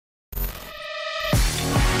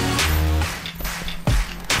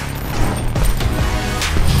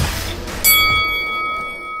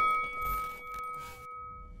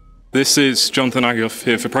This is Jonathan Aguilar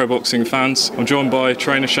here for Pro Boxing Fans. I'm joined by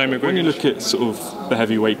trainer Shane McGuigan. When you look at sort of the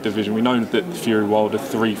heavyweight division, we know that the Fury Wilder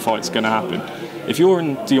 3 fight's going to happen. If you're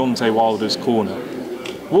in Deontay Wilder's corner,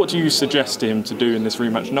 what do you suggest to him to do in this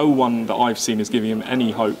rematch? No one that I've seen is giving him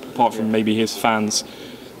any hope, apart from maybe his fans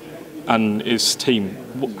and his team.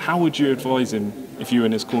 How would you advise him, if you were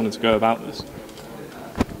in his corner, to go about this?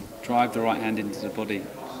 Drive the right hand into the body.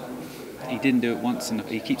 He didn't do it once, and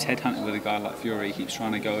he keeps headhunting with a guy like Fury. He keeps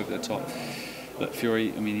trying to go over the top. But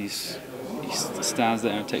Fury, I mean, he stands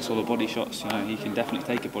there and takes all the body shots. You know, he can definitely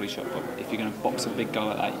take a body shot. But if you're going to box a big guy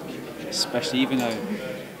like that, especially even though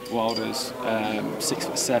Wilder's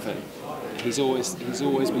 6'7", he's always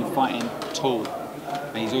been fighting tall.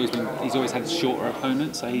 And he's always had shorter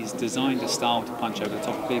opponents. So he's designed a style to punch over the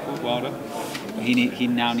top of people, Wilder. But he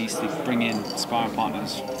now needs to bring in sparring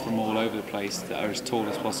partners from all over the place that are as tall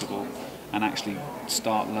as possible, and actually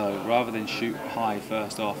start low rather than shoot high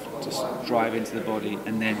first off. Just drive into the body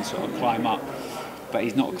and then sort of climb up. But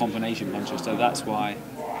he's not a combination puncher, so that's why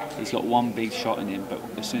he's got one big shot in him. But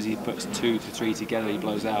as soon as he puts 2 to 3 together, he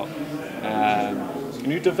blows out. Can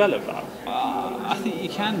you develop that? I think you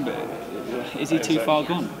can, but is he too far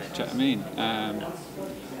gone? Do you know what I mean?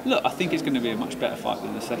 Look, I think it's going to be a much better fight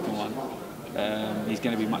than the second one. He's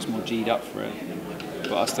going to be much more G'd up for it,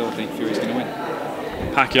 but I still think Fury's going to win.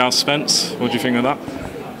 Pacquiao, Spence, what do you think of that?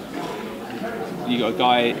 You got a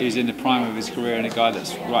guy who's in the prime of his career and a guy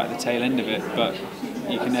that's right at the tail end of it, but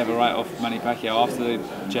you can never write off Manny Pacquiao. After the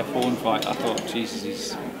Jeff Horn fight, I thought, Jesus,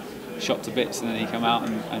 he's shot to bits, and then he come out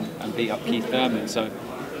and beat up Keith Thurman. So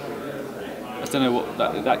I don't know what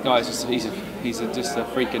that guy is. He's just a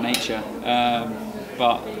freak of nature, and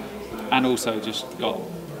also just he's got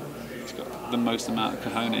the most amount of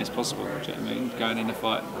cojones possible. Do you know what I mean? Going in a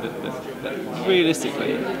fight that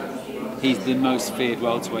realistically, he's the most feared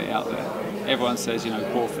welterweight out there. Everyone says, you know,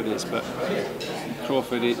 Crawford is, but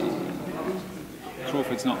Crawford's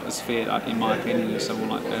not as feared, in my opinion, as someone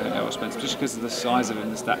like Errol Spence, just because of the size of him,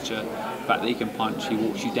 the stature, the fact that he can punch, he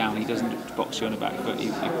walks you down, he doesn't box you on the back foot,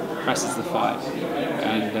 he presses the fight.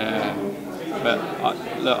 And but I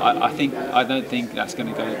don't think that's going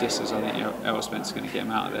to go the distance. I think Errol Spence is going to get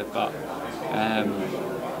him out of there, but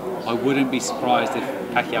I wouldn't be surprised if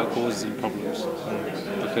Pacquiao causes him problems,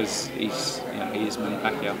 because he is Manny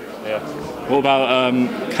Pacquiao. Yeah. What about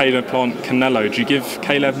Caleb Plant Canelo? Do you give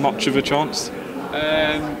Caleb much of a chance?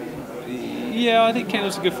 Yeah, I think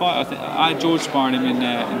Canelo's a good fight. I had George sparring him in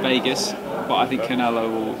Vegas, but I think Canelo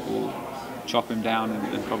will chop him down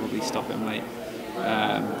and probably stop him late.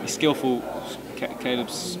 He's skillful.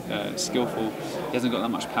 Caleb's skillful. He hasn't got that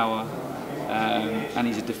much power, and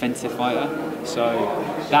he's a defensive fighter. So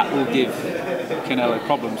that will give Canelo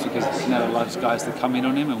problems, because Canelo likes guys to come in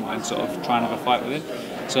on him and sort of try and have a fight with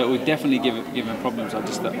him. So it would definitely give him problems. I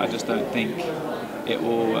just don't think it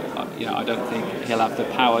will. I don't think he'll have the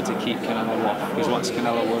power to keep Canelo off, because once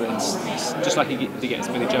Canelo will, just like he gets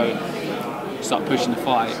Billy Joe, start pushing the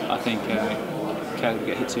fight, I think Caleb will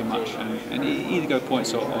get hit too much and either go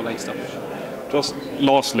points or late stoppage. Just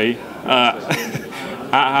lastly,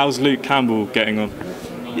 how's Luke Campbell getting on?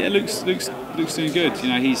 Yeah, Luke's doing good. You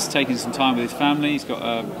know, he's taking some time with his family. He's got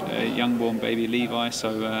a young-born baby, Levi.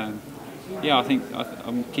 So yeah, I think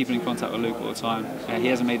I'm keeping in contact with Luke all the time. He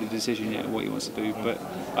hasn't made a decision yet what he wants to do, but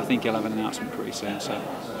I think he'll have an announcement pretty soon. So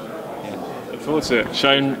yeah, look forward to it.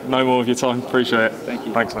 Shane, no more of your time. Appreciate it. Thank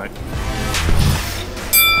you. Thanks, mate.